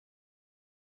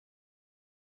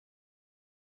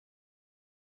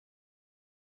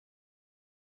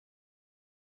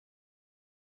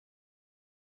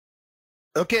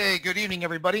Okay, good evening,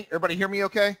 everybody. Everybody hear me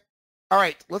okay? All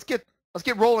right, let's get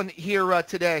rolling here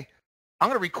today. I'm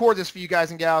going to record this for you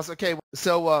guys and gals. Okay,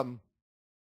 so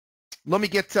let me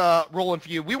get rolling for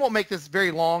you. We won't make this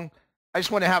very long. I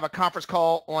just want to have a conference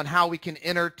call on how we can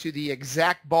enter to the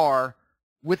exact bar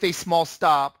with a small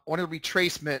stop on a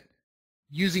retracement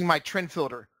using my trend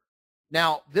filter.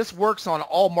 Now, this works on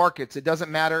all markets. It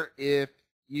doesn't matter if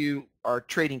you are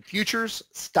trading futures,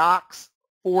 stocks,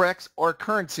 Forex, or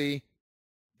currency.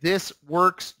 This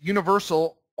works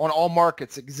universal on all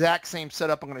markets. Exact same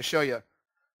setup I'm going to show you.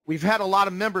 We've had a lot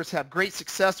of members have great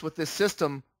success with this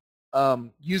system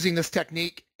using this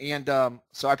technique, and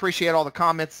so I appreciate all the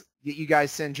comments that you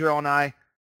guys send Gerald and I,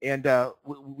 and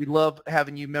we love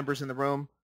having you members in the room,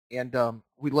 and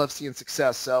we love seeing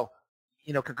success. So,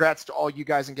 congrats to all you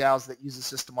guys and gals that use the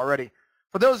system already.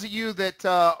 For those of you that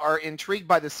are intrigued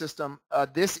by the system,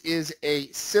 this is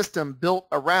a system built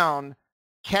around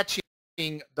catching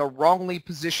the wrongly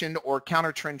positioned or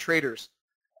counter trend traders.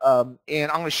 And I'm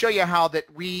going to show you how that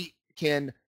we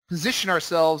can position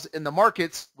ourselves in the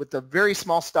markets with a very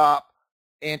small stop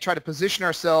and try to position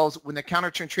ourselves when the counter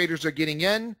trend traders are getting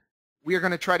in. We are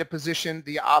going to try to position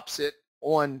the opposite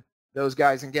on those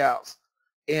guys and gals.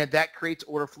 And that creates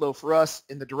order flow for us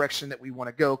in the direction that we want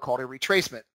to go, called a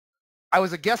retracement. I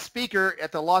was a guest speaker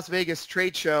at the Las Vegas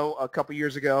trade show a couple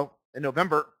years ago in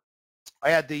November. I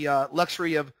had the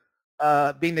luxury of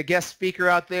being the guest speaker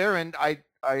out there, and I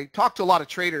talked to a lot of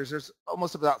traders. There's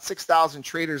almost about 6,000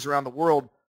 traders around the world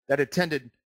that attended.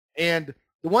 And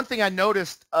the one thing I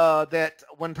noticed that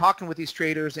when talking with these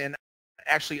traders and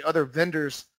actually other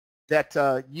vendors that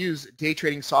use day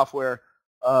trading software,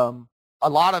 a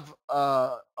lot of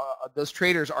those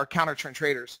traders are counter trend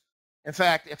traders. In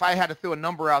fact, if I had to throw a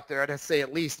number out there, I'd say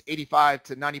at least 85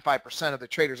 to 95% of the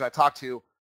traders I talk to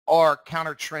are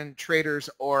counter trend traders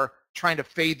or trying to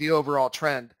fade the overall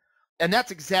trend. And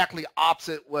that's exactly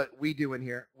opposite what we do in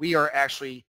here. We are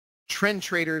actually trend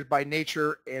traders by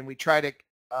nature, and we try to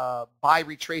buy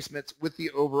retracements with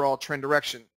the overall trend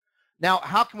direction. Now,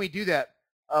 how can we do that?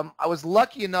 I was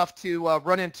lucky enough to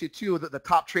run into two of the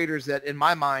top traders that, in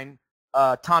my mind,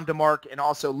 Tom DeMark and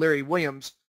also Larry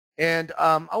Williams. And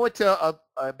I went to,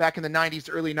 back in the 90s,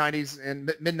 early 90s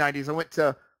and mid 90s, I went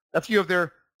to a few of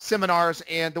their seminars.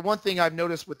 And the one thing I've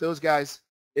noticed with those guys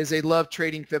is they love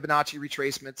trading Fibonacci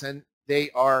retracements, and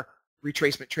they are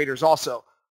retracement traders also.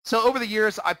 So over the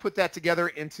years, I put that together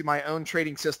into my own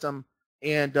trading system,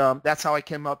 and that's how I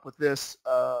came up with this,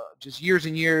 just years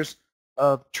and years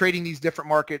of trading these different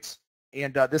markets,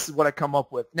 and this is what I come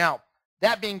up with. Now,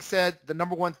 that being said, the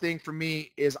number one thing for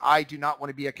me is I do not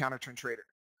want to be a counter trend trader.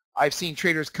 I've seen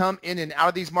traders come in and out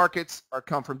of these markets or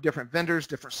come from different vendors,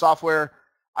 different software.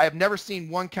 I have never seen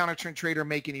one counter trend trader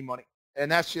make any money,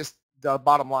 and that's just the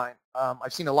bottom line.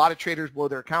 I've seen a lot of traders blow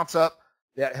their accounts up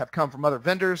that have come from other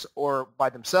vendors or by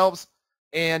themselves,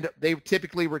 and they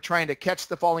typically were trying to catch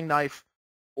the falling knife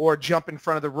or jump in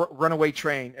front of the runaway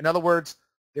train. In other words,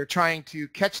 they're trying to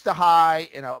catch the high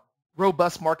in a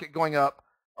robust market going up,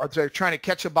 or they're trying to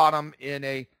catch a bottom in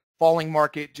a falling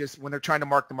market just when they're trying to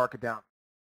mark the market down.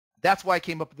 That's why I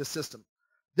came up with this system.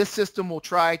 This system will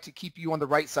try to keep you on the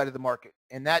right side of the market,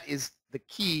 and that is the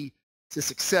key to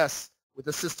success with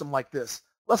a system like this.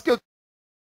 Let's get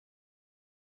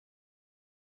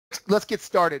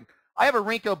started. I have a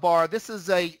Renko bar. This is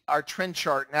our trend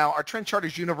chart. Now, our trend chart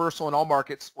is universal in all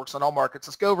markets, works on all markets.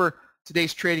 Let's go over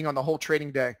today's trading on the whole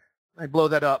trading day. I blow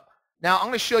that up. Now, I'm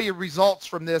going to show you results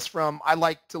from this I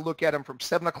like to look at them from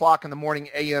 7 o'clock in the morning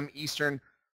a.m. Eastern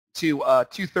to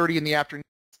 2:30 in the afternoon.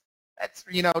 That's,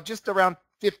 just around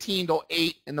 15 to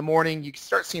 8 in the morning. You can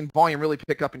start seeing volume really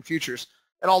pick up in futures,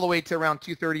 and all the way to around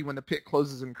 2:30 when the pit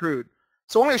closes in crude.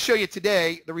 So I'm going to show you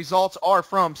today, the results are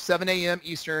from 7 a.m.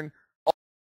 Eastern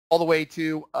all the way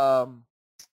to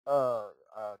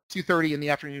 2:30 in the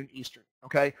afternoon Eastern,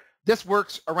 okay? This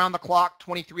works around the clock,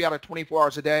 23 out of 24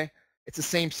 hours a day. It's the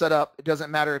same setup. It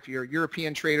doesn't matter if you're a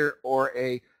European trader or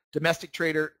a domestic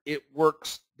trader. It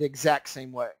works the exact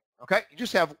same way, okay? You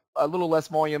just have a little less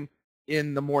volume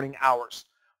in the morning hours.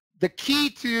 The key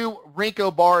to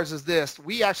Renko bars is this.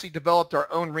 We actually developed our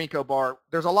own Renko bar.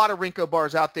 There's a lot of Renko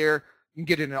bars out there. You can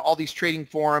get into all these trading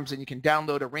forums, and you can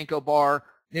download a Renko bar.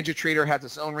 NinjaTrader has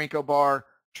its own Renko bar,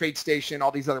 TradeStation,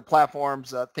 all these other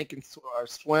platforms,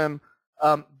 Thinkorswim.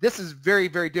 This is very,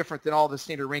 very different than all the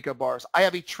standard Renko bars. I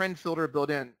have a trend filter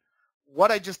built in.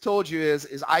 What I just told you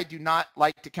is I do not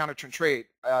like to counter trend trade.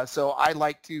 So I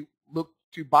like to look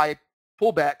to buy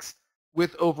pullbacks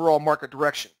with overall market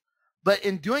direction. But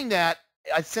in doing that,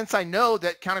 since I know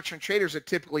that counter trend traders are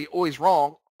typically always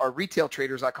wrong, or retail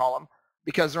traders I call them,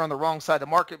 because they're on the wrong side of the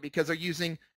market, because they're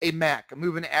using a MAC, a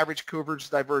moving average convergence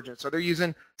divergence, or they're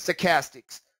using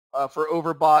stochastics for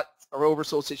overbought or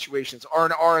oversold situations, or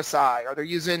an RSI, or they're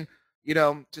using,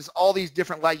 just all these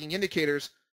different lagging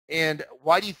indicators. And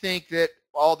why do you think that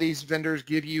all these vendors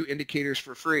give you indicators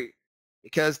for free?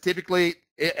 Because typically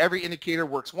every indicator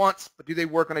works once, but do they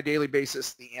work on a daily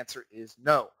basis? The answer is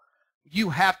no. You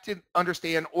have to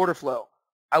understand order flow.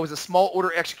 I was a small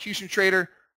order execution trader.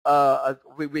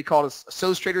 We called us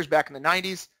SOS traders back in the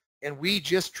 90s, and we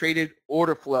just traded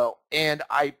order flow. And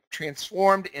I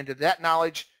transformed into that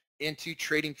knowledge into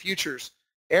trading futures.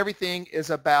 Everything is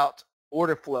about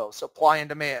order flow, supply and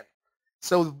demand.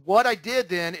 So what I did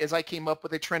then is I came up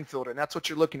with a trend filter, and that's what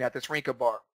you're looking at, this Renko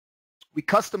bar. We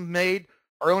custom made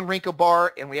our own Renko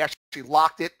bar, and we actually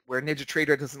locked it where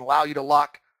NinjaTrader doesn't allow you to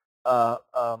lock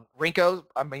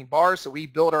bars. So we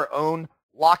built our own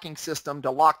locking system to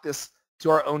lock this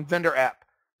to our own vendor app.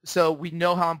 So we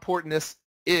know how important this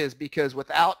is, because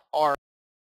without our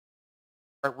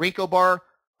Renko bar,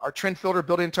 our trend filter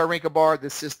built into our Renko bar,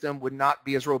 this system would not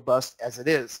be as robust as it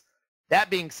is. That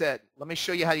being said, let me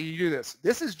show you how you do this.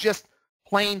 This is just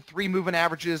plain 3 moving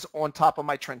averages on top of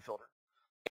my trend filter.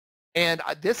 And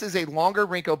this is a longer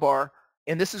Renko bar,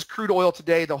 and this is crude oil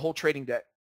today, the whole trading day.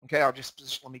 Okay,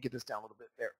 let me get this down a little bit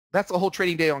there. That's the whole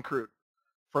trading day on crude,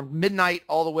 from midnight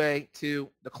all the way to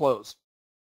the close.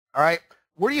 All right,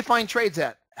 where do you find trades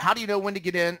at? How do you know when to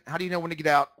get in? How do you know when to get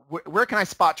out? Where can I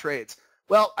spot trades?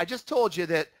 Well, I just told you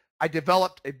that I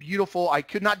developed a beautiful, I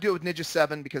could not do it with Ninja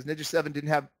 7 because Ninja 7 didn't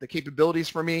have the capabilities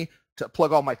for me to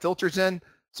plug all my filters in.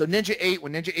 So Ninja 8,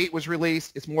 when Ninja 8 was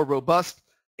released, it's more robust,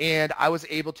 and I was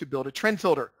able to build a trend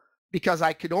filter because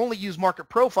I could only use market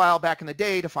profile back in the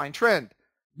day to find trend.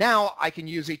 Now I can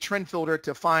use a trend filter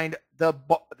to find the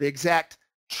exact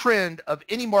trend of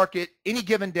any market, any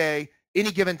given day,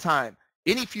 any given time,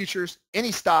 any futures,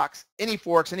 any stocks, any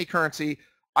forex, any currency.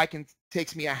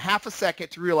 Takes me a half a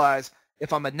second to realize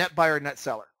if I'm a net buyer or net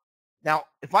seller. Now,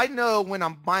 if I know when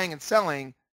I'm buying and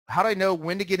selling, how do I know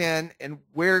when to get in and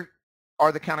where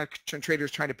are the counter trend traders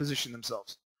trying to position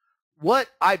themselves? What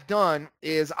I've done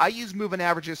is I use moving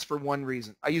averages for one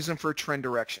reason. I use them for trend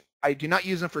direction. I do not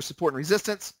use them for support and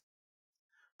resistance.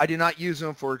 I do not use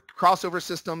them for crossover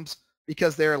systems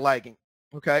because they're lagging,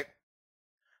 okay?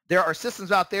 There are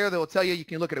systems out there that will tell you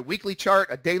can look at a weekly chart,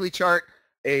 a daily chart,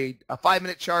 a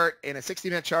 5-minute chart, and a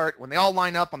 60-minute chart. When they all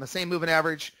line up on the same moving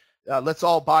average, let's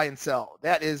all buy and sell.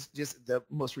 That is just the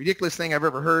most ridiculous thing I've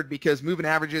ever heard, because moving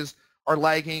averages are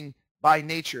lagging by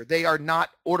nature. They are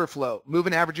not order flow.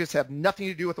 Moving averages have nothing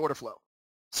to do with order flow.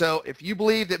 So if you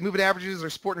believe that moving averages are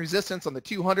support and resistance on the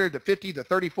 200, the 50, the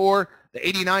 34, the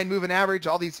 89 moving average,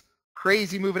 all these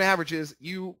crazy moving averages,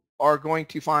 you are going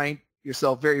to find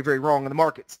yourself very, very wrong in the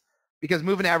markets, because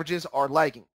moving averages are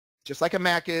lagging, just like a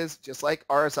MAC is, just like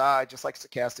RSI, just like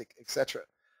stochastic, etc.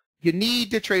 You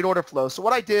need to trade order flow. So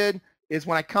what I did is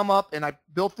when I come up and I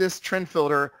built this trend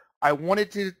filter, I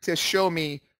wanted to show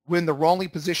me when the wrongly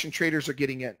positioned traders are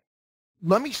getting in.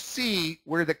 Let me see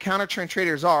where the counter trend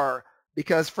traders are,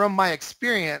 because from my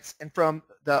experience and from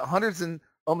the hundreds and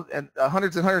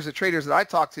hundreds of traders that I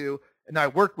talk to and I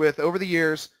work with over the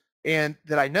years, and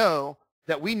that I know,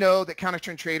 that we know that counter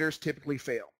trend traders typically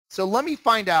fail. So let me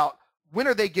find out, when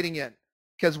are they getting in?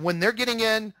 Because when they're getting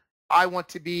in, I want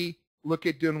to look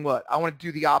at doing what? I want to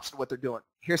do the opposite of what they're doing.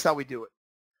 Here's how we do it.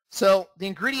 So the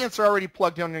ingredients are already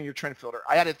plugged in on your trend filter.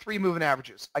 I added 3 moving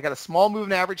averages. I got a small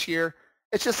moving average here.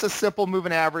 It's just a simple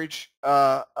moving average.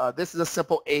 This is a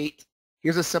simple 8.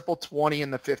 Here's a simple 20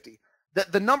 and the 50.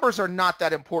 The numbers are not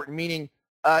that important, meaning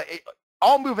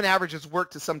all moving averages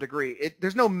work to some degree.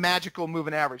 There's no magical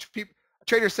moving average.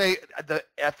 Traders say the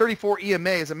 34 EMA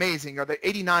is amazing, or the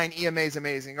 89 EMA is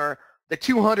amazing, or the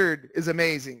 200 is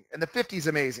amazing, and the 50 is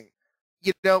amazing.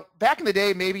 You know, back in the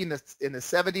day, maybe in the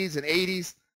 70s and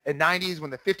 80s and 90s, when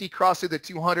the 50 crossed through the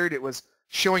 200, it was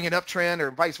showing an uptrend,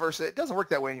 or vice versa. It doesn't work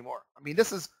that way anymore. I mean,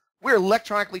 we're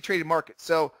electronically traded markets.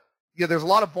 So, there's a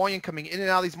lot of volume coming in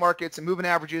and out of these markets, and moving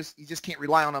averages, you just can't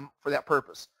rely on them for that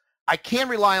purpose. I can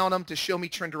rely on them to show me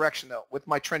trend direction, though, with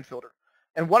my trend filter.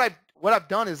 And what I've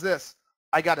done is this.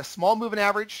 I got a small moving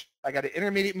average, I got an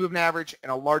intermediate moving average, and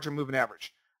a larger moving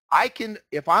average.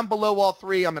 If I'm below all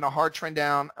 3, I'm in a hard trend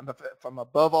down. If I'm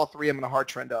above all 3, I'm in a hard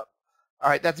trend up. All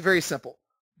right, that's very simple.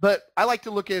 But I like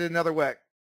to look at it another way.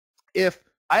 If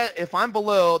I'm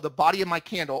below the body of my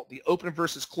candle, the open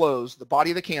versus close, the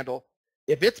body of the candle,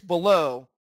 if it's below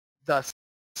the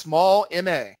small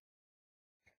MA,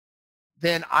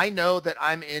 then I know that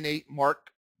I'm in a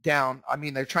mark down. I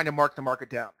mean, they're trying to mark the market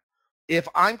down. If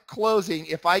I'm closing,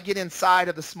 if I get inside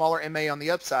of the smaller MA on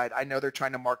the upside, I know they're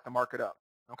trying to mark the market up.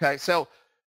 Okay, so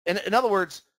in other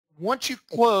words, once you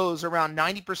close around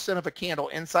 90% of a candle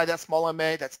inside that small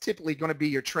MA, that's typically going to be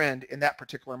your trend in that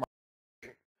particular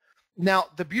market. Now,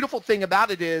 the beautiful thing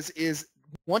about it is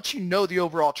once you know the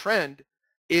overall trend,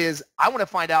 is I want to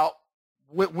find out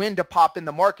when to pop in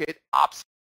the market opposite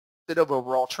of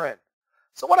overall trend.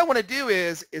 So what I want to do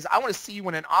is I want to see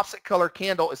when an opposite color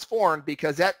candle is formed,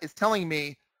 because that is telling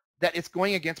me that it's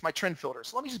going against my trend filter.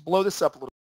 So let me just blow this up a little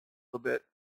bit,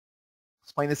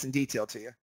 explain this in detail to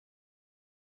you.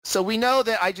 So we know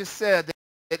that I just said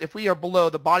that if we are below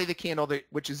the body of the candle,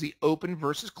 which is the open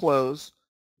versus close,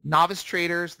 novice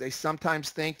traders, they sometimes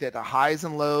think that the highs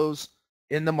and lows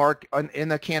in the market, in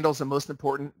the candles, the most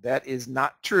important. That is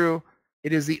not true.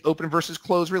 It is the open versus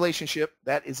close relationship.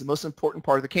 That is the most important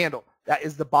part of the candle. That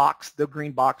is the box, the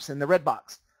green box and the red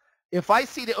box. If I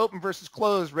see the open versus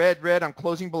close, red, red, I'm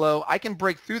closing below, I can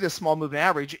break through this small moving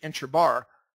average intrabar.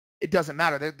 It doesn't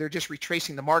matter. They're just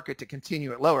retracing the market to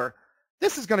continue it lower.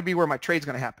 This is going to be where my trade's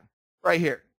going to happen, right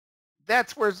here.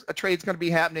 That's where a trade's going to be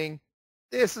happening.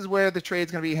 This is where the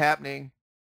trade's going to be happening.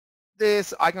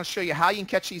 This, I'm going to show you how you can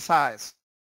catch these highs.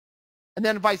 And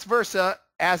then vice versa,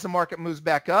 as the market moves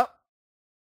back up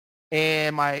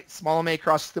and my small MA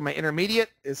crosses through my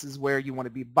intermediate, this is where you want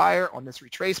to be buyer on this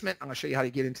retracement. I'm going to show you how to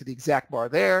get into the exact bar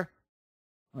there.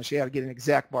 I'm going to show you how to get an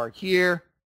exact bar here.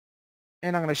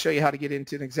 And I'm going to show you how to get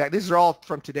into an exact, these are all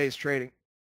from today's trading.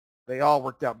 They all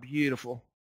worked out beautiful.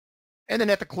 And then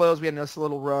at the close, we had this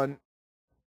little run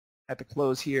at the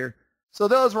close here. So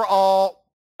those were all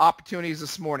opportunities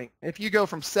this morning. If you go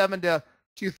from 7 to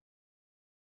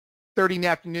 2:30 in the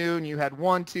afternoon, you had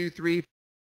 1, 2, 3,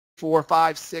 4,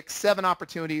 5, 6, 7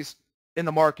 opportunities in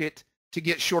the market to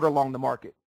get short along the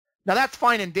market. Now that's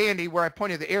fine and dandy where I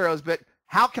pointed the arrows, but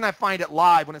how can I find it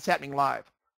live when it's happening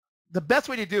live? The best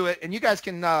way to do it, and you guys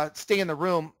can stay in the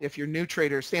room if you're new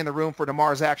traders, stay in the room for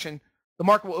tomorrow's action. The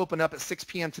market will open up at 6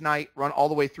 p.m. tonight, run all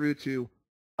the way through to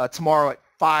tomorrow at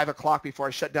 5 o'clock before I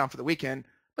shut down for the weekend.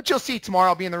 But you'll see tomorrow,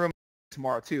 I'll be in the room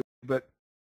tomorrow too. But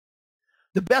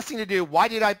the best thing to do, why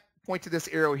did I point to this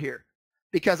arrow here?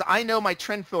 Because I know my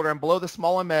trend filter, I'm below the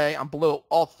small MA, I'm below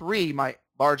all three, my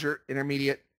larger,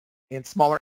 intermediate, and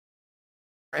smaller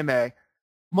MA.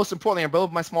 Most importantly, I'm below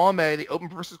my small MA, the open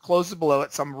versus close is below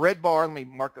it. So I'm red bar. Let me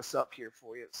mark this up here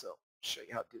for you. So I'll show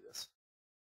you how to do this.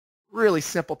 Really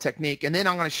simple technique. And then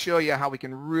I'm going to show you how we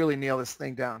can really nail this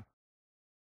thing down.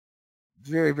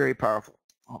 Very, very powerful.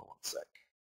 Hold on one sec.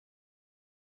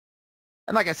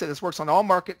 And like I said, this works on all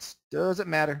markets. Doesn't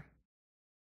matter.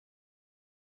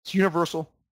 It's universal.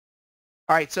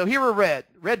 All right, so here we're red.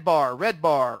 Red bar,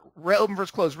 open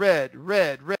versus close, red,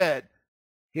 red, red.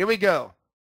 Here we go.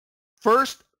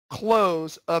 First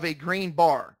close of a green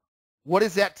bar. What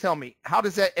does that tell me? How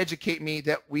does that educate me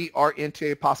that we are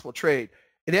into a possible trade?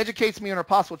 It educates me on a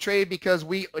possible trade because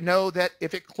we know that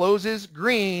if it closes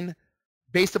green,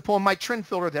 based upon my trend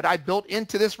filter that I built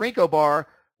into this Renko bar,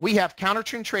 we have counter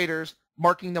trend traders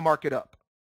marking the market up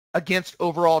against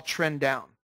overall trend down.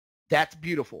 That's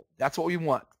beautiful. That's what we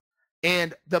want.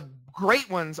 And the great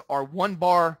ones are one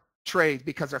bar trades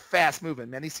because they're fast moving.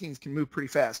 Man, these things can move pretty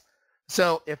fast.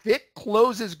 So if it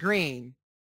closes green,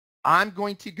 I'm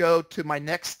going to go to my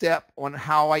next step on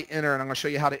how I enter, and I'm going to show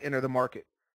you how to enter the market.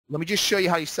 Let me just show you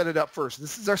how you set it up first.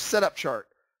 This is our setup chart.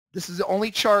 This is the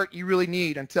only chart you really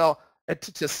need until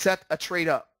to set a trade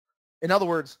up. In other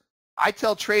words, I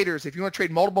tell traders, if you want to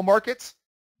trade multiple markets,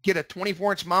 get a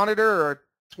 24-inch monitor or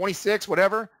 26,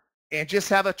 whatever, and just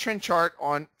have a trend chart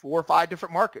on 4 or 5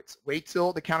 different markets. Wait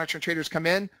till the counter trend traders come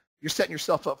in. You're setting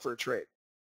yourself up for a trade.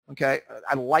 Okay,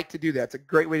 I like to do that. It's a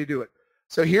great way to do it.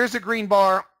 So here's the green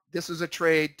bar. This is a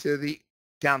trade to the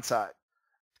downside.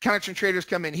 Counter trend traders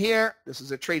come in here. This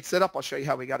is a trade setup. I'll show you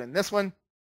how we got in this one.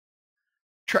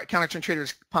 Counter trend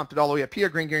traders pumped it all the way up here.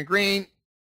 Green, green, green.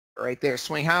 Right there,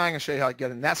 swing high. I'm going to show you how to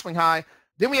get in that swing high.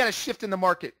 Then we had a shift in the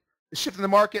market. The shift in the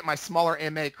market, my smaller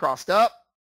MA crossed up.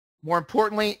 More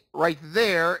importantly, right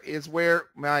there is where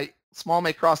my small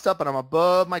MA crossed up, and I'm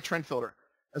above my trend filter.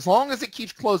 As long as it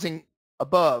keeps closing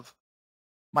above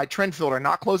my trend filter,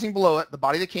 not closing below it, the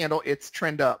body of the candle, it's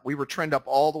trend up. We were trend up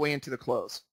all the way into the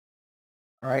close.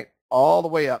 All right, all the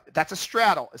way up. That's a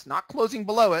straddle. It's not closing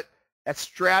below it. That's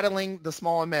straddling the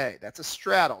small MA. That's a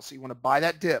straddle. So you want to buy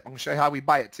that dip. I'm going to show you how we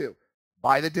buy it too.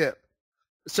 Buy the dip.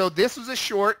 So this was a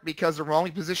short because the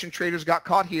wrongly positioned traders got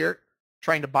caught here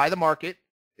trying to buy the market.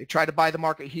 They tried to buy the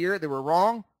market here. They were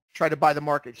wrong. Tried to buy the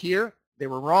market here. They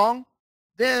were wrong.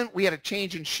 Then we had a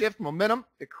change in shift momentum.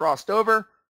 It crossed over.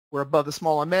 We're above the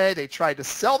small MA. They tried to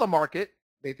sell the market.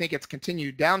 They think it's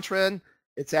continued downtrend.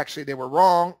 It's actually, they were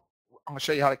wrong. I'm going to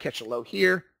show you how to catch a low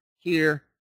here, here,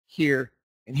 here,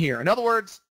 and here. In other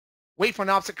words, wait for an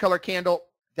opposite color candle.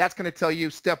 That's going to tell you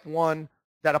step one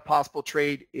that a possible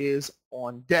trade is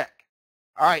on deck.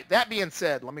 All right, that being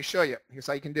said, let me show you. Here's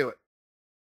how you can do it.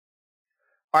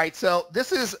 All right, so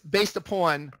this is based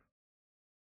upon,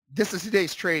 this is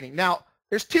today's trading. Now,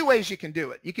 there's two ways you can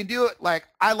do it. You can do it like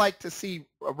I like to see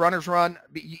runners run.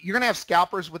 You're going to have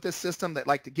scalpers with this system that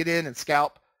like to get in and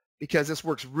scalp because this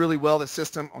works really well, this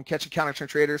system, on catching counter-trend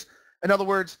traders. In other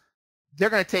words, they're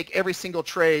going to take every single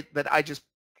trade that I just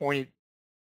pointed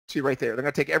to right there. They're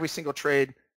going to take every single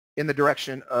trade in the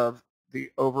direction of the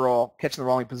overall catching the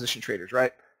rolling position traders,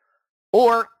 right?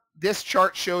 Or this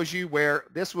chart shows you where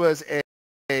this was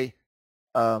a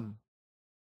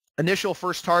initial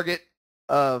first target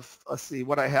of, let's see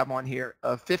what I have on here,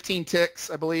 of 15 ticks,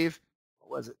 I believe.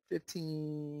 What was it?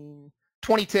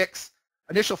 20 ticks.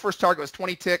 Initial first target was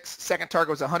 20 ticks. Second target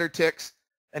was 100 ticks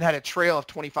and had a trail of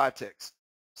 25 ticks.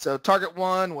 So target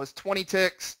 1 was 20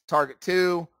 ticks. Target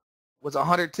 2 was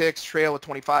 100 ticks, trail with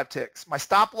 25 ticks. My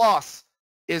stop loss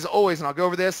is always, and I'll go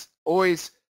over this,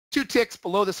 always 2 ticks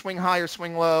below the swing high or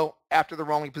swing low after the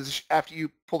rolling position, after you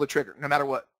pull the trigger, no matter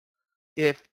what.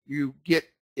 If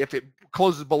it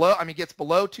closes below, gets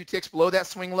below 2 ticks below that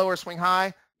swing low or swing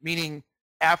high, meaning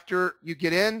after you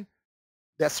get in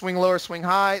that swing low or swing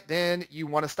high, then you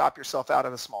want to stop yourself out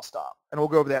at a small stop. And we'll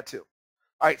go over that too.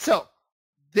 All right, so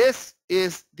this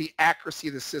is the accuracy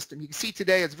of the system. You can see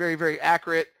today it's very, very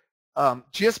accurate,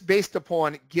 just based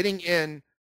upon getting in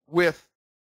with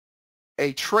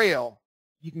a trail.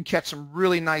 You can catch some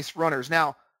really nice runners.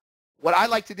 Now, what I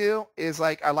like to do is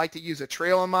I like to use a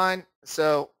trail on mine.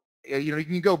 So, you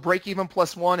can go break even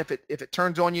 +1 if it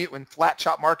turns on you in flat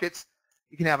chop markets.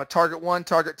 You can have a target 1,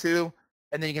 target 2,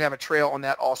 and then you can have a trail on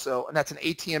that also. And that's an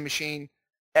ATM machine.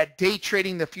 At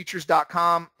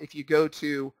daytradingthefutures.com, if you go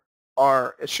to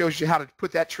it shows you how to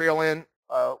put that trail in.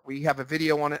 We have a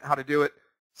video on it, how to do it.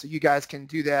 So you guys can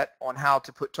do that on how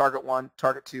to put target 1,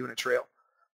 target 2, and a trail.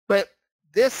 But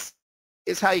this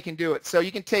is how you can do it. So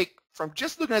you can take from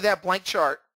just looking at that blank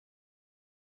chart,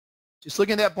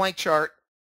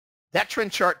 that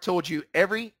trend chart told you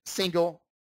every single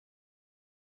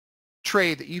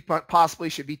trade that you possibly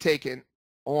should be taking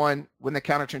on when the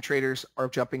counter trend traders are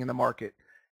jumping in the market.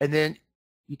 And then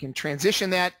you can transition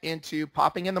that into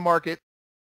popping in the market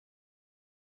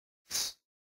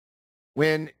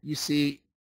when you see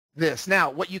this. Now,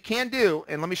 what you can do,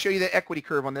 and let me show you the equity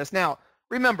curve on this. Now,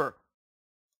 remember,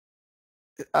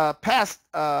 past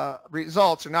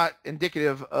results are not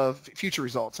indicative of future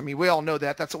results. We all know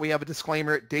that. That's what we have a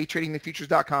disclaimer at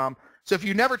daytradingthefutures.com. So if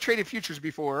you never traded futures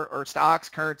before, or stocks,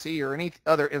 currency, or any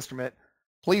other instrument,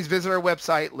 please visit our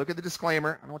website, look at the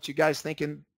disclaimer. I don't want you guys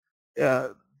thinking,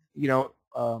 but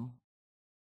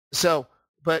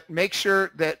make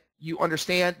sure that you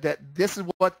understand that this is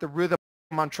what the rhythm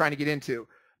I'm trying to get into.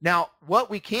 Now, what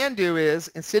we can do is,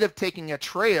 instead of taking a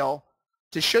trail,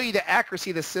 to show you the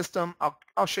accuracy of the system,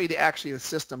 I'll show you the accuracy of the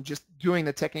system just doing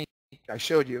the technique I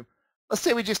showed you. Let's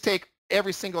say we just take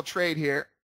every single trade here,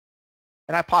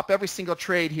 and I pop every single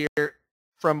trade here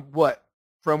from what?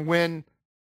 From when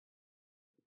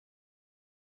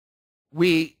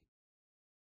we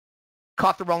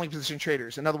caught the rolling position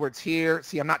traders. In other words, here,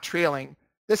 see, I'm not trailing.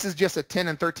 This is just a 10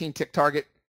 and 13 tick target,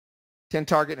 10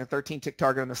 target and a 13 tick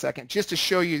target in the second, just to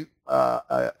show you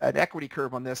an equity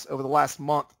curve on this over the last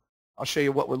month. I'll show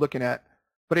you what we're looking at.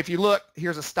 But if you look,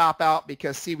 here's a stop out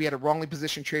because, see, we had a wrongly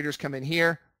positioned traders come in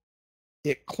here.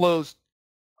 It closed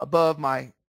above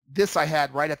this I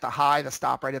had right at the high, the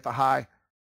stop right at the high,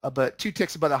 but 2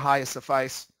 ticks above the high is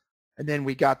suffice. And then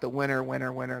we got the winner,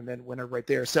 and then winner right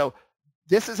there. So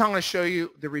this is how I'm going to show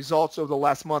you the results over the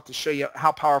last month to show you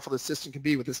how powerful the system can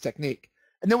be with this technique.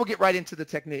 And then we'll get right into the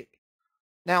technique.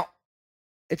 Now,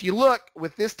 if you look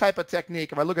with this type of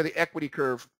technique, if I look at the equity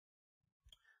curve,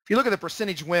 if you look at the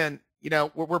percentage win,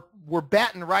 we're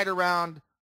batting right around.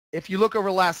 If you look over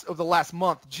the last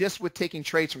month, just with taking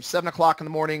trades from 7 o'clock in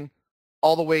the morning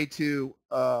all the way to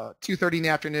 2:30 in the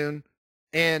afternoon,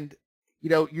 and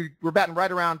we're batting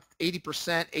right around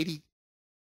 80%, 80,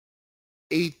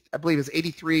 I believe it's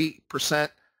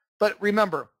 83%. But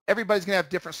remember, everybody's going to have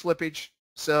different slippage.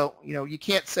 So, you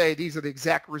can't say these are the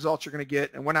exact results you're going to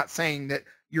get. And we're not saying that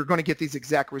you're going to get these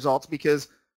exact results because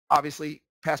obviously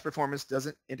past performance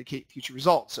doesn't indicate future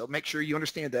results. So make sure you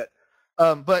understand that.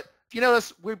 But if you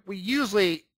notice, we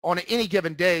usually on any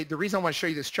given day, the reason I want to show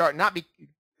you this chart,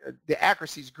 the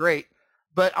accuracy is great,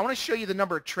 but I want to show you the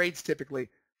number of trades typically.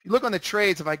 If you look on the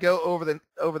trades, if I go over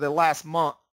the last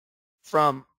month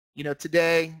from,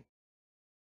 today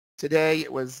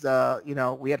it was,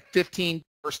 we had 15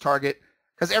 first target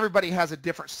because everybody has a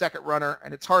different second runner,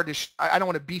 and it's hard to, I don't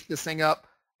want to beef this thing up.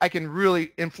 I can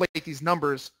really inflate these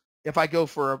numbers if I go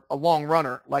for a long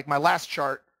runner. Like my last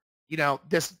chart, you know,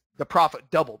 the profit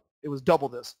doubled. It was double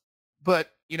this.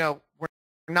 But, you know, we're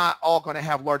not all going to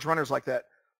have large runners like that.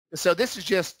 So this is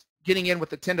just getting in with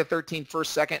the 10 to 13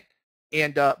 first, second.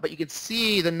 And but you can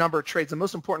see the number of trades. The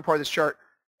most important part of this chart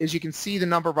is you can see the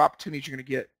number of opportunities you're going to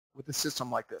get with a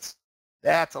system like this.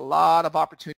 That's a lot of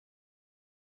opportunity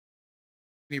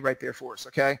right there for us,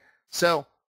 okay? So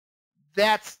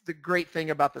that's the great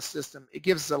thing about the system. It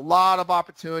gives us a lot of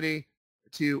opportunity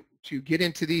to get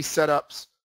into these setups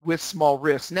with small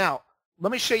risks. Now,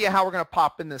 let me show you how we're going to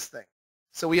pop in this thing.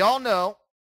 So we all know,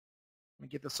 let me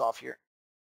get this off here.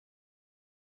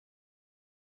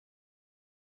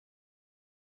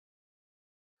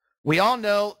 We all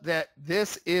know that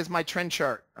this is my trend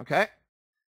chart, okay?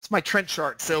 It's my trend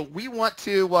chart. So we want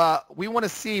to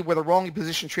see where the wrongly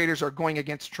positioned traders are going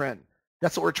against trend.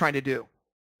 That's what we're trying to do.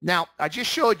 Now, I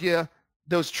just showed you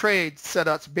those trade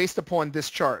setups based upon this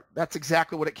chart. That's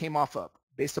exactly what it came off of,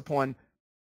 based upon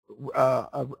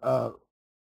right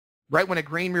when a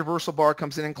green reversal bar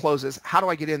comes in and closes. How do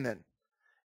I get in then?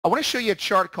 I want to show you a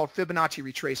chart called Fibonacci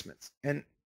retracements. And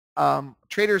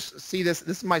traders see this.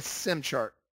 This is my sim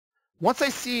chart. Once I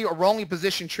see a wrongly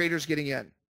positioned traders getting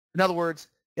in other words,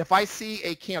 if I see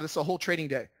a candle, this is a whole trading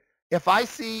day. If I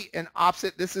see an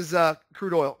opposite, this is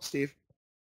crude oil, Steve.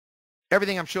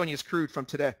 Everything I'm showing you is crude from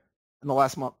today in the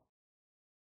last month.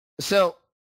 So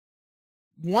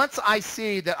once I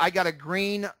see that I got a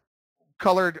green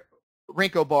colored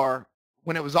Renko bar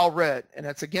when it was all red and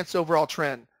it's against overall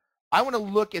trend, I want to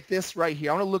look at this right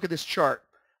here. I want to look at this chart.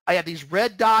 I have these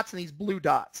red dots and these blue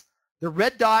dots. The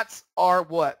red dots are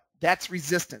what? That's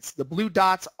resistance. The blue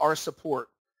dots are support.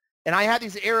 And I have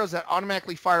these arrows that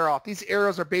automatically fire off. These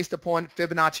arrows are based upon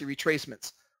Fibonacci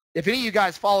retracements. If any of you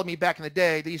guys followed me back in the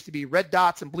day, there used to be red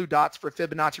dots and blue dots for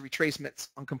Fibonacci retracements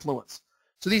on Confluence.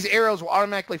 So these arrows will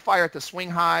automatically fire at the swing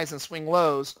highs and swing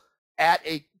lows at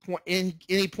a point in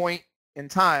any point in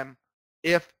time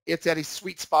if it's at a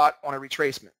sweet spot on a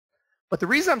retracement. But the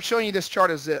reason I'm showing you this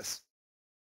chart is this.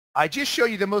 I just show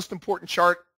you the most important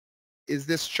chart is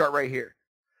this chart right here.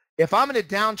 If I'm in a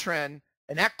downtrend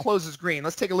and that closes green,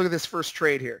 let's take a look at this first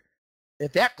trade here.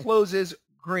 If that closes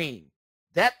green,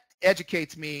 that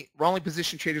educates me wrongly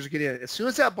positioned traders are getting in. As soon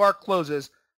as that bar closes,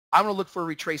 I'm going to look for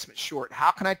a retracement short.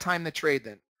 How can I time the trade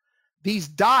then? These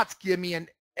dots give me it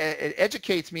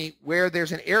educates me where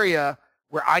there's an area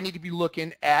where I need to be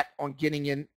looking at on getting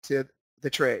into the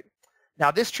trade. Now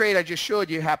this trade I just showed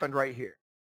you happened right here.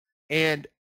 And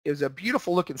it was a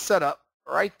beautiful looking setup.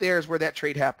 Right there is where that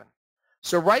trade happened.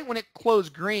 So right when it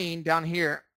closed green down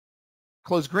here,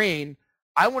 closed green,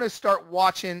 I want to start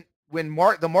watching when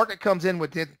the market comes in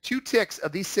within 2 ticks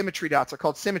of these symmetry dots. Are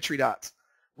called symmetry dots.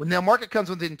 When the market comes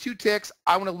within 2 ticks,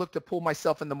 I want to look to pull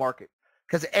myself in the market.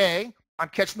 Because A, I'm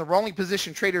catching the wrongly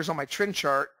positioned traders on my trend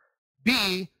chart.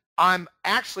 B, I'm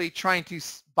actually trying to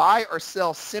buy or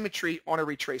sell symmetry on a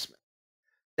retracement.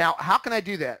 Now, how can I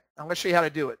do that? I'm going to show you how to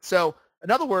do it. So,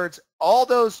 in other words, all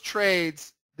those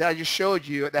trades that I just showed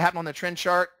you that happened on the trend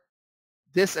chart,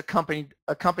 this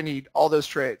accompanied all those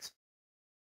trades.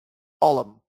 All of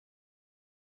them.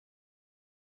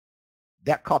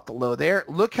 That caught the low there.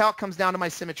 Look how it comes down to my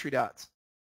symmetry dots.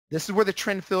 This is where the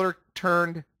trend filter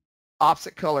turned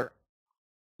opposite color.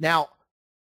 Now,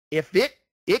 if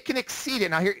it can exceed it,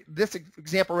 now here, this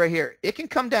example right here, it can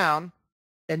come down,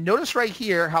 and notice right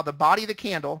here how the body of the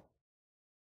candle,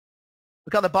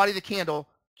 look how the body of the candle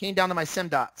came down to my sim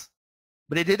dots.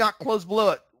 But it did not close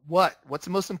below it. What's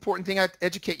the most important thing I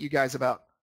educate you guys about?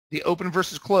 The open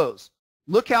versus close.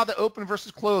 Look how the open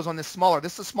versus close on this smaller.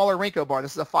 This is a smaller Renko bar.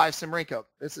 This is a 5 sim Renko.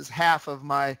 This is half of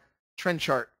my trend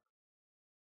chart.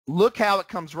 Look how it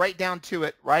comes right down to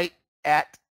it, right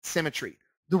at symmetry.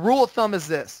 The rule of thumb is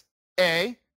this.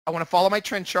 A, I want to follow my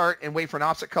trend chart and wait for an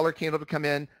opposite color candle to come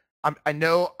in. I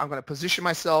know I'm going to position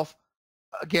myself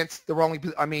against the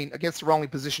wrongly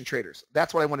positioned traders.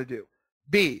 That's what I want to do.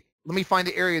 B, let me find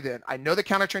the area then. I know the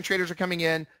counter trend traders are coming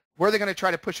in. Where are they going to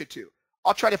try to push it to?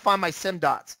 I'll try to find my sim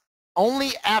dots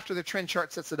only after the trend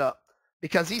chart sets it up,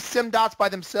 because these sim dots by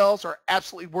themselves are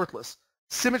absolutely worthless.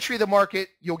 Symmetry of the market,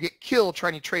 you'll get killed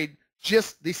trying to trade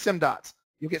just these sim dots.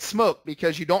 You'll get smoked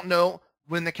because you don't know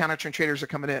when the counter trend traders are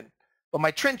coming in. But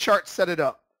my trend chart set it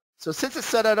up. So since it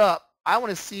set it up, I want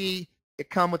to see it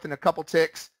come within a couple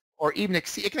ticks or even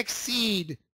exceed. It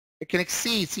can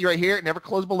exceed. See right here, it never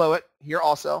closed below it. Here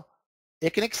also.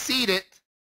 It can exceed it.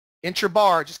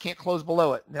 Intra-bar, just can't close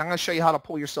below it. And I'm going to show you how to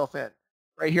pull yourself in.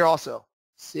 Right here also.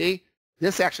 See?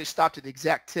 This actually stopped at the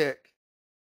exact tick.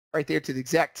 Right there to the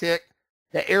exact tick.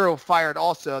 the arrow fired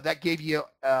also. That gave you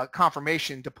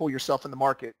confirmation to pull yourself in the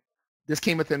market. This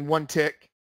came within 1 tick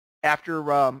after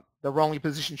the wrongly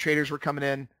positioned traders were coming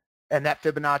in, and that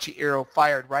Fibonacci arrow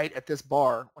fired right at this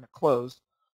bar when it closed.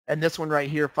 And this one right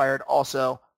here fired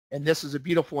also. And this is a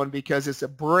beautiful one because it's a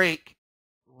break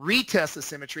retest of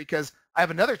symmetry, because I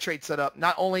have another trade set up.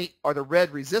 Not only are the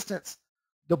red resistance,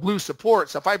 the blue support.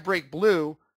 So if I break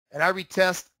blue and I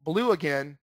retest blue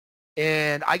again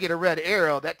and I get a red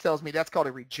arrow, that tells me that's called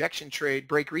a rejection trade,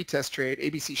 break retest trade.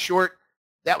 ABC short,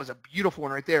 that was a beautiful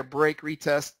one right there. Break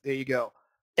retest, there you go.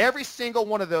 Every single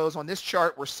one of those on this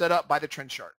chart were set up by the trend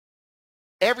chart.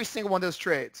 Every single one of those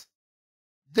trades.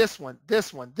 This one,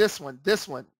 this one, this one, this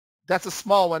one. That's a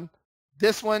small one.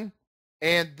 This one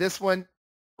and this one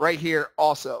right here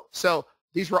also. So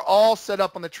these were all set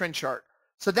up on the trend chart.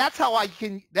 So that's how I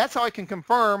can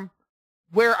confirm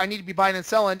where I need to be buying and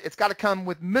selling. It's got to come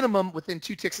with minimum within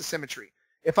 2 ticks of symmetry.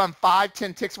 If I'm 5,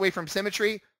 10 ticks away from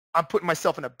symmetry, I'm putting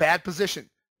myself in a bad position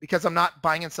because I'm not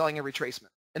buying and selling a retracement.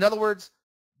 In other words,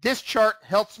 this chart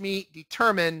helps me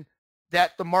determine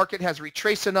that the market has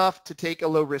retraced enough to take a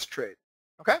low risk trade.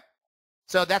 Okay?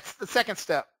 So that's the second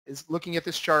step, is looking at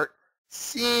this chart,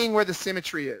 seeing where the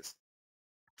symmetry is.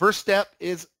 First step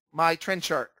is my trend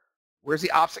chart. Where's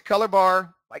the opposite color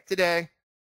bar, like today,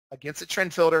 against the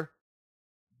trend filter?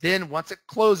 Then once it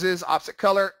closes, opposite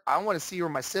color, I want to see where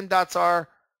my sim dots are.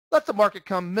 Let the market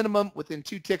come minimum within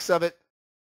 2 ticks of it.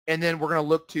 And then we're going to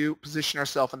look to position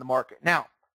ourselves in the market. Now,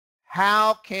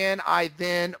 how can I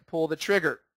then pull the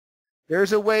trigger?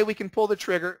 There's a way we can pull the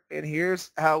trigger, and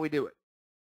here's how we do it.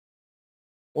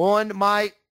 On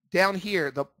my, down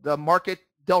here, the market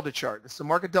delta chart. This is the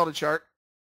market delta chart.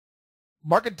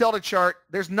 Market delta chart,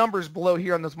 there's numbers below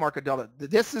here on this market delta.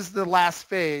 This is the last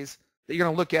phase that you're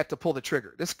going to look at to pull the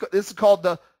trigger. This is called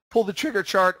the pull the trigger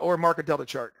chart or market delta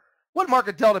chart. What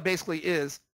market delta basically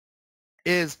is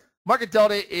market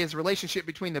delta is relationship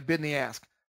between the bid and the ask.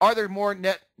 Are there more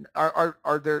net,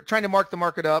 are they trying to mark the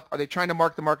market up? Are they trying to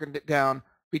mark the market down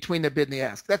between the bid and the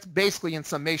ask? That's basically in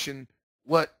summation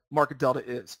what market delta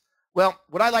is. Well,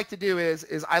 what I like to do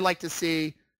is I like to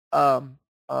see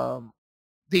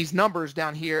these numbers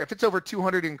down here. If it's over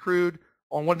 200 in crude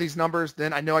on one of these numbers,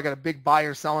 then I know I got a big buy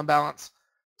or sell imbalance.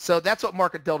 So that's what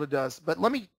market delta does. But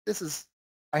let me,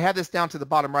 I have this down to the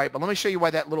bottom right, but let me show you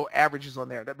why that little average is on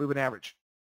there, that moving average.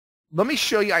 Let me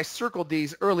show you, I circled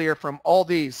these earlier from all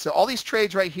these. So all these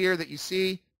trades right here that you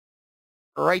see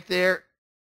right there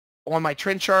on my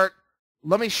trend chart,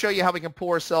 let me show you how we can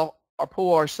pull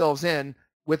ourselves in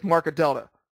with market delta.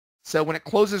 So when it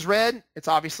closes red, it's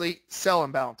obviously sell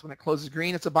imbalance. When it closes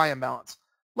green, it's a buy imbalance.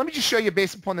 Let me just show you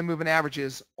based upon the moving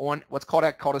averages on what's called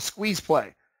a squeeze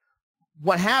play.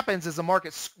 What happens is the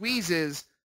market squeezes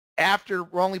after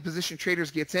wrongly positioned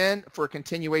traders gets in for a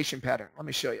continuation pattern. Let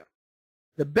me show you.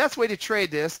 The best way to trade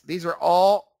this, these are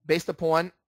all based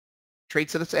upon trade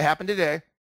setups that happened today.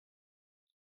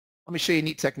 Let me show you a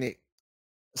neat technique.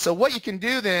 So what you can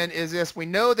do then is this. We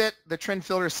know that the trend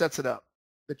filter sets it up.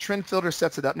 The trend filter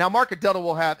sets it up. Now market delta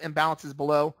will have imbalances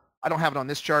below. I don't have it on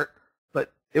this chart,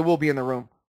 but it will be in the room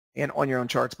and on your own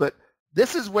charts. But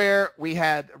this is where we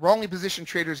had wrongly positioned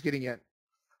traders getting in.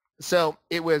 So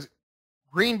it was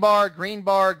green bar, green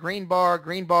bar, green bar,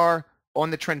 green bar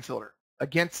on the trend filter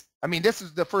against, I mean, this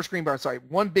is the first green bar, sorry,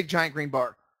 one big giant green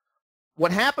bar.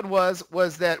 What happened was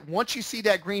that once you see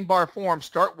that green bar form,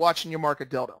 start watching your market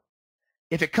delta.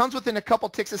 If it comes within a couple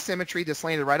ticks of symmetry, this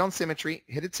landed right on symmetry,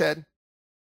 hit its head.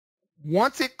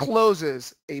 Once it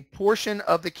closes a portion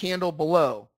of the candle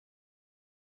below,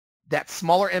 that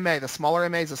smaller MA, the smaller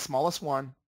MA is the smallest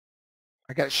one.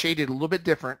 I got it shaded a little bit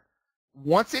different.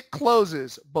 Once it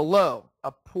closes below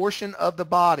a portion of the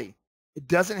body, it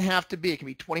doesn't have to be. It can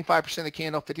be 25% of the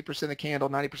candle, 50% of the candle,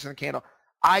 90% of the candle.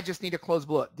 I just need to close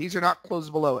below it. These are not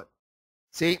closed below it.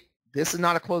 See, this is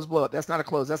not a close below it. That's not a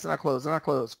close. That's not a close. That's not a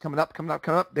close. Coming up, coming up,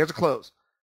 coming up. There's a close.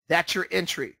 That's your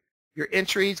entry. Your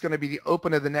entry is going to be the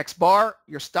open of the next bar.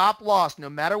 Your stop loss, no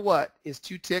matter what, is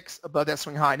 2 ticks above that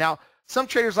swing high. Now, some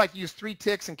traders like to use 3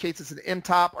 ticks in case it's an M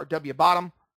top or W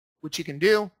bottom, which you can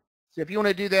do. So if you want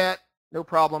to do that, no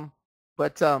problem.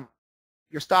 But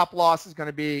your stop loss is going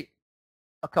to be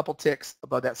a couple ticks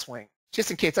above that swing.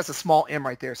 Just in case, that's a small M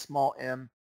right there, small M.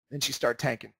 Then you start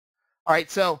tanking. All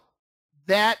right, so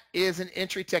that is an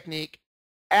entry technique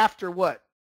after what?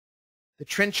 The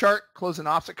trend chart closed an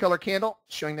opposite color candle,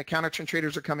 showing that counter trend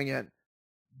traders are coming in.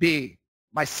 B,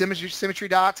 my symmetry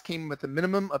dots came with a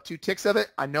minimum of 2 ticks of it.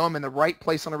 I know I'm in the right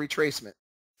place on a retracement.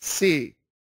 C,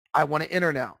 I want to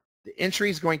enter now. The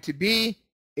entry is going to be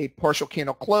a partial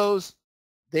candle close.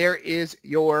 There is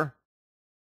your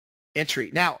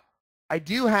entry. Now, I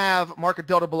do have market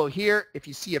delta below here. If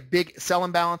you see a big sell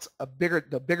imbalance, the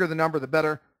bigger the number, the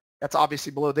better. That's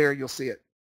obviously below there. You'll see it.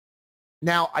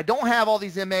 Now, I don't have all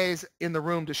these MAs in the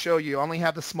room to show you. I only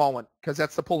have the small one because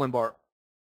that's the pull-in bar.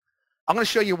 I'm going to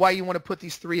show you why you want to put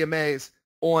these 3 MAs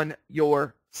on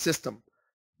your system.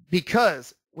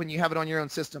 Because when you have it on your own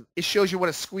system, it shows you what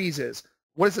a squeeze is.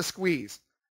 What is a squeeze?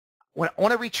 When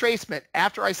on a retracement,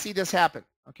 after I see this happen,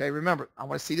 okay, remember, I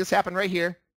want to see this happen right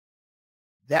here.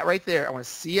 That right there, I want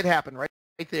to see it happen right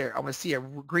there. I want to see a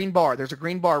green bar. There's a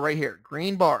green bar right here.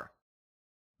 Green bar.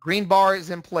 Green bar is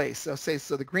in place. So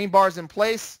the green bar is in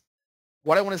place.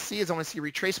 What I want to see is I want to see a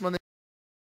retracement on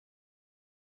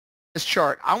this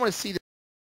chart. I want to see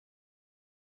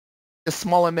the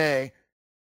small MA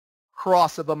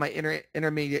cross above my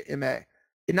intermediate MA.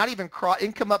 And not even cross, it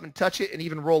can come up and touch it and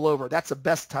even roll over. That's the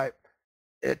best type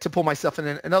to pull myself in.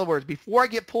 In other words, before I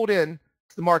get pulled in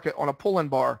to the market on a pull-in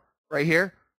bar right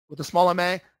here with a small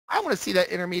MA, I want to see that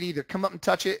intermediate either come up and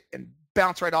touch it and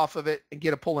bounce right off of it and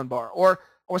get a pull-in bar. Or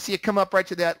I want to see it come up right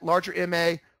to that larger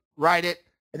MA, ride it,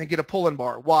 and then get a pull-in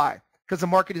bar. Why? Because the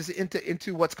market is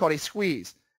into what's called a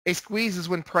squeeze. A squeeze is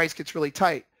when price gets really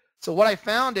tight. So what I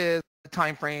found is the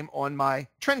time frame on my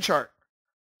trend chart.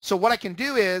 So what I can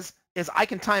do is I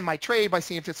can time my trade by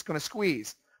seeing if it's going to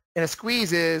squeeze. And a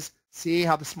squeeze is, see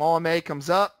how the small MA comes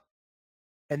up,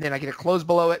 and then I get a close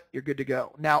below it, you're good to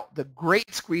go. Now, the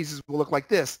great squeezes will look like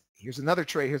this. Here's another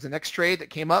trade. Here's the next trade that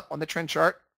came up on the trend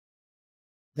chart.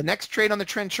 The next trade on the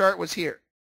trend chart was here.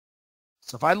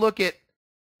 So if I look at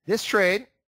this trade,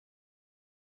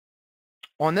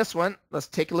 on this one, let's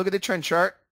take a look at the trend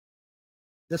chart.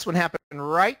 This one happened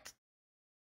right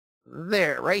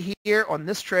there, right here on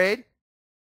this trade.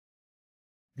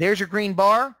 There's your green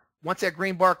bar. Once that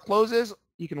green bar closes,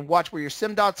 you can watch where your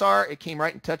sim dots are. It came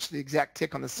right and touched the exact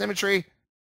tick on the symmetry.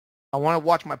 I want to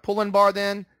watch my pull-in bar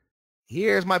then.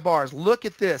 Here's my bars. Look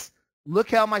at this. Look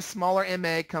how my smaller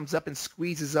MA comes up and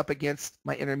squeezes up against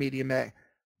my intermediate MA.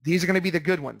 These are going to be the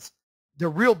good ones. The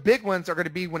real big ones are going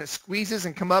to be when it squeezes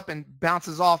and come up and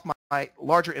bounces off my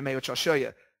larger MA, which I'll show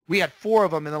you. We had 4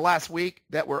 of them in the last week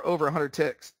that were over 100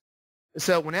 ticks.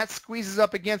 So when that squeezes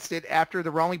up against it after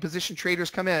the wrongly positioned traders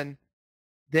come in,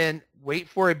 then wait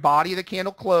for a body of the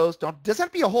candle close. Doesn't have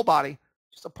to be a whole body,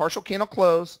 just a partial candle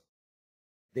close.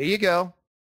 There you go.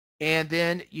 And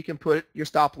then you can put your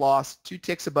stop loss 2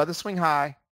 ticks above the swing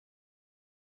high.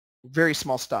 Very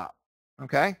small stop.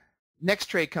 Okay? Next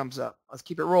trade comes up. Let's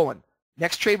keep it rolling.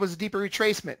 Next trade was a deeper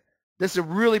retracement. This is a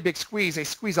really big squeeze. They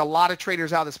squeeze a lot of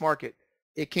traders out of this market.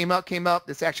 It came up.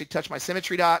 This actually touched my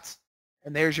symmetry dots.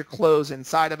 And there's your close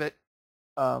inside of it.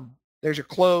 There's your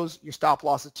close. Your stop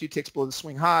loss is 2 ticks below the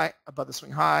swing high, above the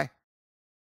swing high.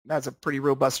 That's a pretty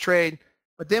robust trade.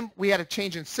 But then we had a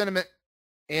change in sentiment,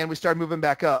 and we started moving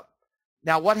back up.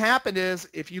 Now, what happened is,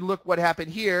 if you look what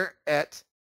happened here at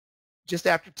just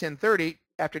after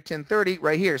 10:30,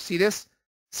 right here, see this?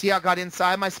 See how it got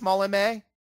inside my small MA?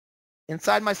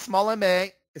 Inside my small MA,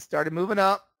 it started moving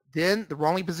up. Then the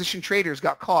wrongly positioned traders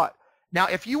got caught. Now,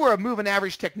 if you were a moving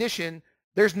average technician,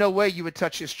 there's no way you would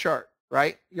touch this chart,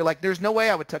 right? You're like, there's no way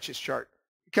I would touch this chart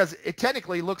because it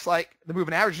technically looks like the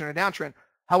moving average in a downtrend.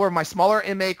 However, my smaller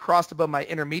MA crossed above my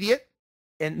intermediate,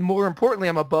 and more importantly,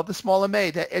 I'm above the small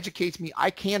MA. That educates me I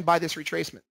can buy this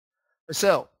retracement.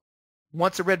 So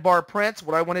once the red bar prints,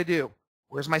 what do I want to do?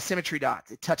 Where's my symmetry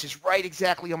dots? It touches right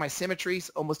exactly on my symmetries,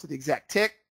 almost to the exact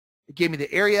tick. It gave me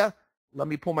the area. Let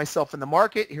me pull myself in the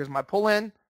market. Here's my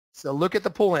pull-in. So look at the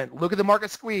pull-in. Look at the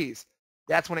market squeeze.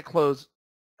 That's when it closed.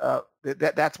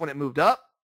 That's when it moved up.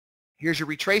 Here's your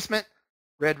retracement.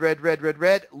 Red, red, red, red,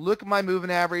 red. Look at my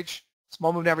moving average.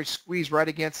 Small moving average squeeze right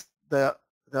against the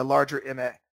larger MA.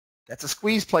 That's a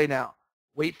squeeze play now.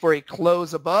 Wait for a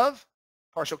close above.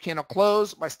 Partial candle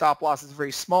close. My stop loss is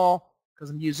very small because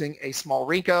I'm using a small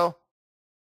Renko.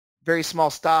 Very small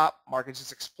stop. Market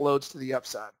just explodes to the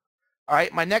upside. All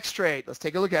right, my next trade, let's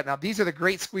take a look at it. Now, these are the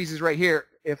great squeezes right here.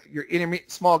 If your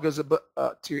small goes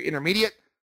to your intermediate,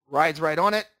 rides right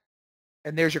on it,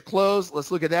 and there's your close.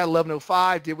 Let's look at that,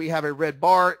 11:05. Did we have a red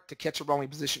bar to catch the wrongly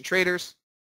positioned traders?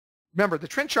 Remember, the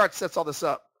trend chart sets all this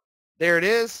up. There it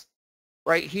is,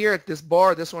 right here at this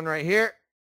bar, this one right here,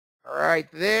 right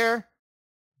there.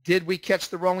 Did we catch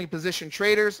the wrongly positioned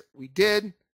traders? We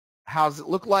did. How does it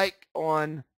look like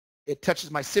on, it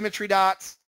touches my symmetry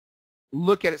dots.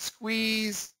 Look at it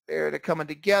squeeze. There, they're coming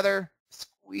together.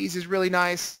 Squeeze is really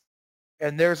nice.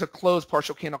 And there's a close,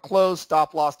 partial candle close.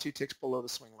 Stop loss 2 ticks below the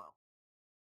swing low.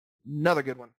 Another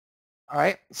good one. All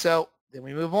right, so then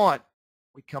we move on.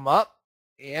 We come up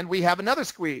and we have another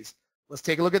squeeze. Let's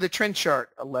take a look at the trend chart,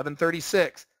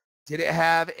 11:36. Did it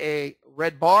have a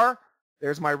red bar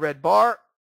There's my red bar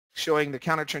showing the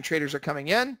counter trend traders are coming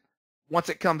in. Once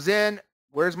it comes in,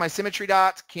 where's my symmetry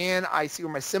dots? Can I see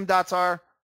where my sim dots are?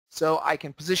 So I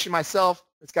can position myself.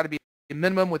 It's got to be a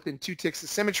minimum within 2 ticks of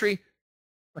symmetry.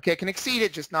 Okay, I can exceed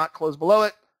it, just not close below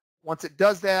it. Once it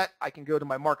does that, I can go to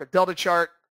my market delta chart,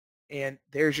 and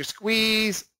there's your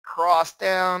squeeze, cross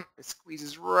down. It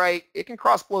squeezes right. It can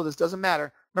cross below this, doesn't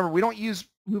matter. Remember, we don't use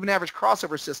moving average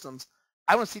crossover systems.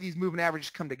 I want to see these moving averages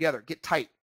come together, get tight.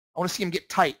 I want to see them get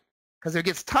tight, because if it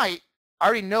gets tight, I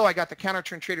already know I got the counter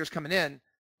trend traders coming in.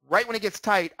 Right when it gets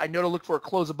tight, I know to look for a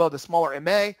close above the smaller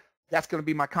MA. That's going to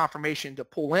be my confirmation to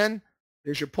pull in.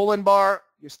 There's your pull-in bar,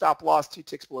 your stop loss 2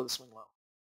 ticks below the swing low.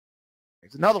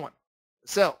 There's another one.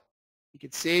 So you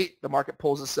can see the market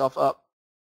pulls itself up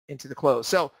into the close.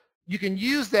 So you can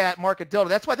use that market delta.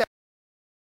 That's why that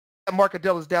market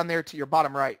delta is down there to your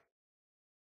bottom right.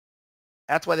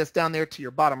 That's why that's down there to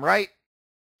your bottom right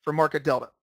for market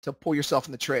delta to pull yourself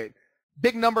in the trade.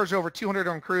 Big numbers over 200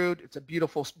 on crude. It's a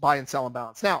beautiful buy and sell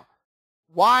imbalance. Now,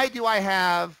 why do I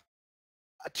have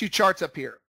 2 charts up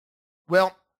here?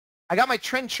 Well, I got my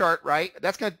trend chart, right?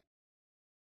 That's going to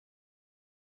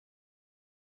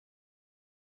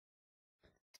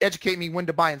educate me when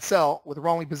to buy and sell with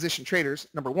wrongly positioned traders,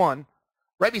 number one.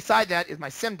 Right beside that is my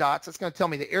sim dots. That's going to tell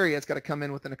me the area it's got to come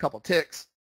in within a couple ticks.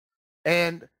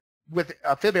 And with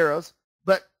fib arrows.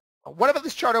 But what about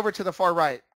this chart over to the far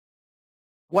right?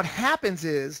 What happens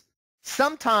is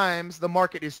sometimes the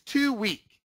market is too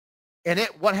weak. And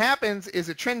what happens is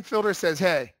a trend filter says,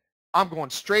 hey, I'm going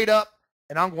straight up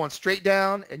and I'm going straight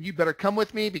down, and you better come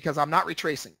with me because I'm not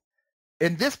retracing.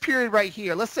 In this period right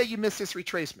here, let's say you miss this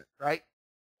retracement, right?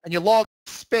 And you log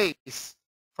space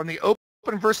from the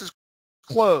open versus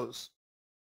close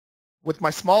with my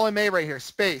small MA right here,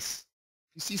 space.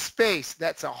 You see space,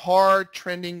 that's a hard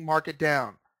trending market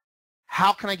down.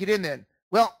 How can I get in then?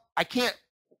 Well,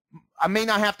 I may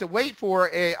not have to wait for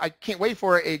I can't wait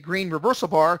for a green reversal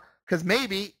bar because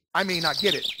maybe I may not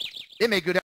get it. It may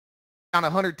go down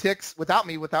 100 ticks without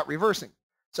reversing.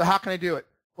 So how can I do it?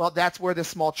 Well, that's where this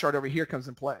small chart over here comes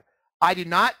in play. I do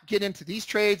not get into these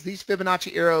trades, these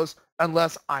Fibonacci arrows,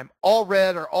 unless I'm all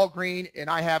red or all green and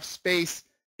I have space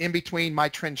in between my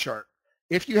trend chart.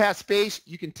 If you have space,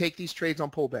 you can take these trades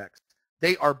on pullbacks.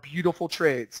 They are beautiful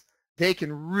trades. They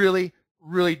can really,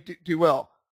 really do well.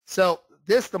 So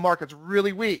the market's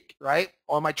really weak, right,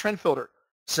 on my trend filter.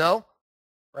 So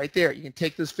right there, you can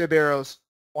take those fib arrows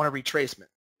on a retracement.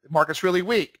 The market's really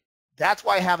weak. That's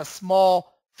why I have a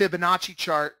small Fibonacci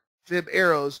chart, fib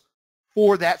arrows,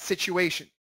 for that situation,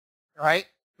 all right?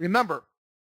 Remember,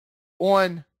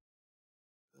 on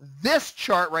this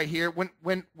chart right here,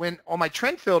 when on my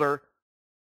trend filter,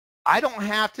 I don't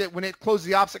have to, when it closes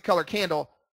the opposite color candle,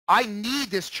 I need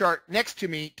this chart next to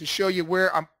me to show you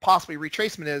where I'm possibly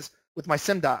retracement is with my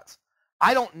sim dots.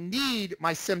 I don't need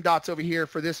my sim dots over here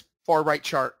for this far right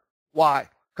chart. Why?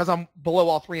 Because I'm below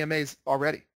all 3 MAs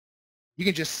already. You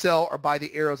can just sell or buy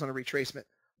the arrows on a retracement.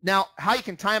 Now, how you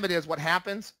can time it is what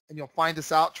happens, and you'll find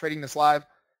this out trading this live,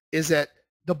 is that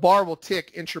the bar will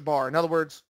tick intra-bar. In other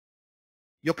words,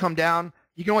 you'll come down.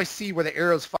 You can always see where the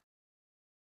arrows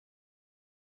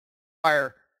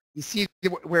fire. You see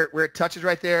where it touches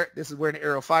right there? This is where an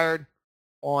arrow fired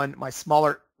on my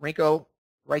smaller Renko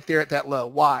right there at that low.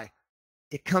 Why?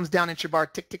 It comes down intra-bar,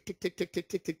 tick, tick, tick, tick, tick, tick,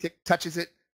 tick, tick, tick, touches it.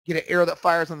 Get an arrow that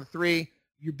fires on the 3.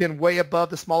 You've been way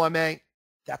above the small MA.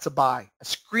 That's a buy, a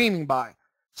screaming buy.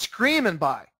 Screaming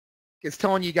buy. It's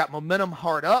telling you got momentum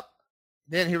hard up.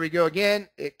 Then here we go again.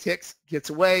 It ticks, gets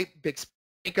away, big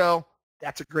Renko.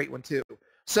 That's a great one too.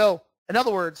 So in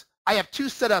other words, I have 2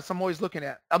 setups I'm always looking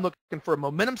at. I'm looking for a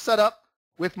momentum setup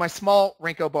with my small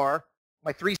Renko bar,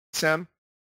 my 3 sim,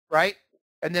 right?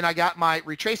 And then I got my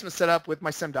retracement set up with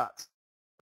my sim dots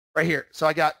right here. So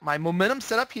I got my momentum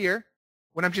set up here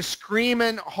when I'm just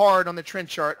screaming hard on the trend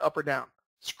chart up or down,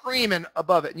 screaming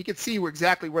above it. And you can see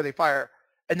exactly where they fire.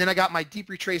 And then I got my deep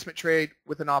retracement trade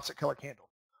with an opposite color candle.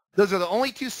 Those are the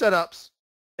only 2 setups,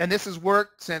 and this has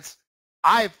worked since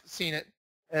I've seen it.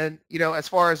 And, you know, as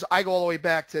far as I go all the way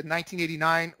back to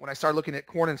 1989 when I started looking at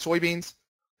corn and soybeans.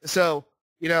 So,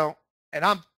 you know, and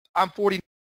I'm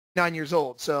 49 years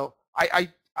old. So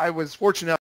I was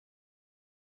fortunate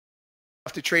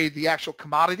enough to trade the actual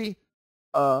commodity,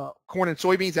 corn and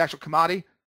soybeans, actual commodity,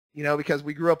 you know, because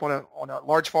we grew up on a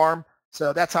large farm.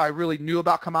 So that's how I really knew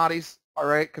about commodities. All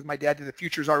right, because my dad did the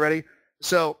futures already.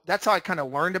 So that's how I kind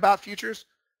of learned about futures.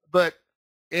 But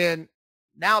in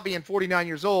now being 49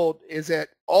 years old is that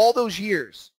all those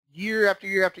years, year after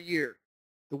year after year,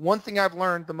 the one thing I've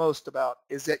learned the most about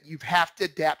is that you have to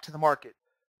adapt to the market.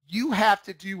 You have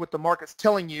to do what the market's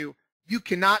telling you. You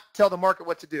cannot tell the market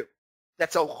what to do.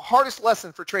 that's the hardest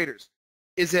lesson for traders,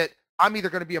 is that I'm either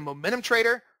going to be a momentum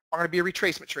trader or I'm going to be a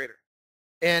retracement trader.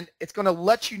 And it's going to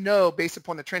let you know based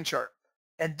upon the trend chart.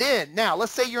 And then now,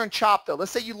 let's say you're in CHOP though.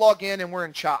 Let's say you log in and we're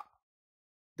in CHOP.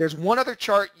 There's one other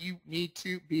chart you need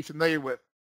to be familiar with,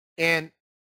 and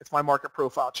it's my market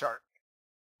profile chart.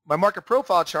 My market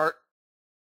profile chart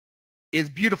is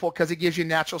beautiful because it gives you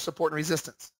natural support and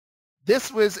resistance.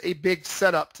 This was a big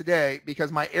setup today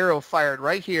because my arrow fired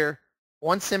right here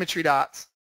on symmetry dots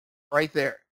right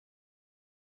there.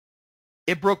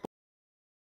 It broke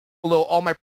below all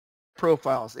my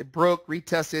profiles. It broke,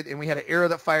 retested, and we had an arrow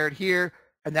that fired here,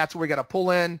 and that's where we got to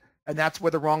pull in, and that's where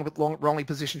the wrongly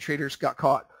positioned traders got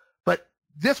caught. But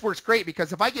this works great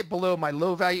because if I get below my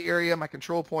low value area, my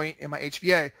control point, and my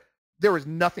HVA, there was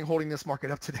nothing holding this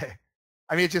market up today.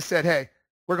 I mean, it just said, hey,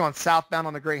 we're going southbound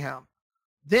on the Greyhound.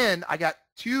 Then I got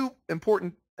two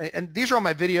important, and these are all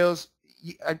my videos.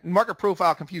 Market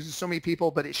profile confuses so many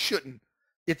people, but it shouldn't.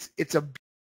 It's a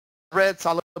red,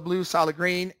 solid blue, solid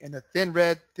green, and a thin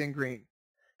red, thin green.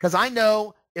 Because I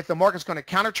know if the market's going to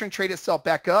counter trend trade itself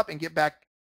back up and get back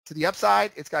to the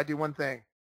upside, it's got to do one thing.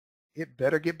 It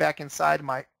better get back inside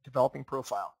my developing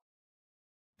profile.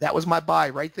 That was my buy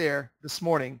right there this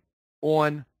morning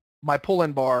on my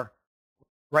pull-in bar,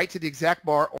 right to the exact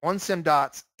bar on sim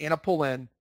dots and a pull-in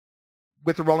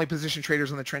with the wrongly positioned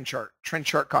traders on the trend chart. Trend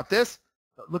chart caught this.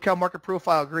 Look how market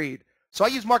profile agreed. So I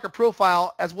use market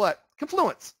profile as what?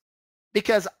 Confluence.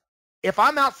 Because if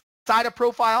I'm outside of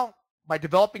profile, my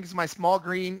developing is my small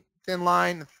green, thin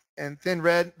line, and thin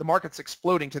red, the market's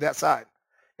exploding to that side.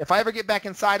 If I ever get back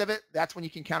inside of it, that's when you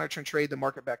can counter trend trade the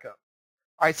market back up.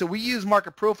 All right, so we use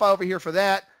market profile over here for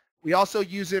that. We also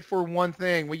use it for one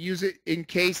thing. We use it in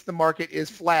case the market is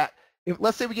flat.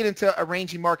 Let's say we get into a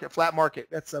ranging market, flat market.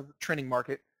 That's a trending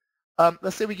market.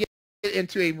 Let's say we get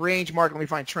into a range market. Let me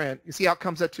find trend. You see how it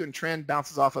comes up to and trend,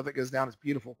 bounces off of it, goes down. It's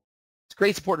beautiful. It's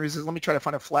great support and resistance. Let me try to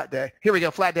find a flat day. Here we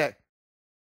go, flat day.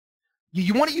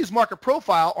 You want to use market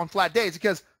profile on flat days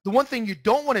because the one thing you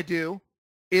don't want to do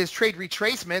is trade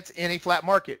retracements in a flat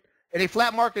market. And a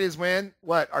flat market is when,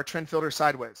 what? Our trend filter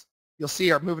sideways. You'll see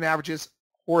our moving averages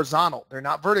horizontal. They're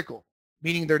not vertical,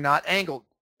 meaning they're not angled.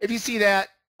 If you see that,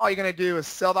 all you're going to do is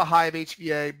sell the high of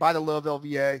HVA, buy the low of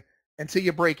LVA until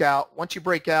you break out. Once you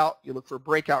break out, you look for a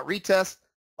breakout retest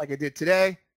like I did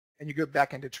today, and you go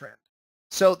back into trend.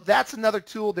 So that's another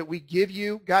tool that we give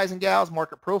you, guys and gals,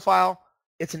 market profile.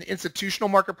 It's an institutional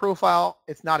market profile.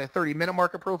 It's not a 30-minute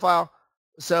market profile.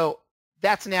 So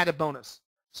that's an added bonus.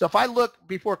 So if I look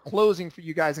before closing for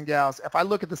you guys and gals, if I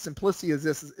look at the simplicity of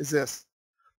this,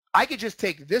 I could just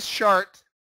take this chart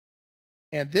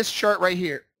and this chart right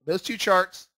here, those two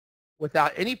charts,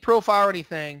 without any profile or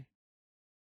anything,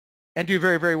 and do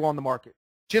very, very well in the market.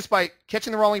 Just by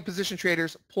catching the wrongly positioned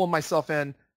traders, pulling myself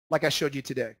in like I showed you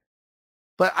today.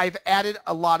 But I've added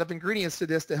a lot of ingredients to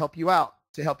this to help you out,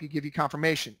 to help you give you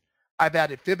confirmation. I've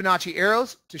added Fibonacci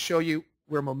arrows to show you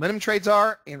where momentum trades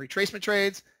are and retracement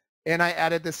trades. And I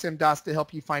added the sim dots to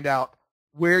help you find out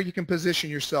where you can position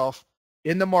yourself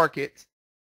in the market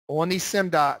on these sim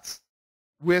dots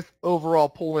with overall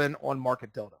pull-in on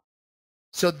market delta.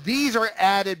 So these are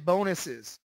added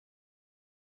bonuses.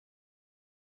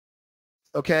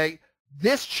 Okay,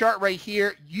 this chart right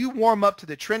here, you warm up to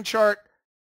the trend chart,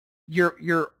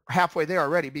 you're halfway there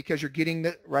already because you're getting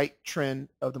the right trend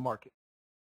of the market.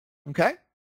 Okay,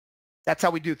 that's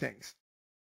how we do things.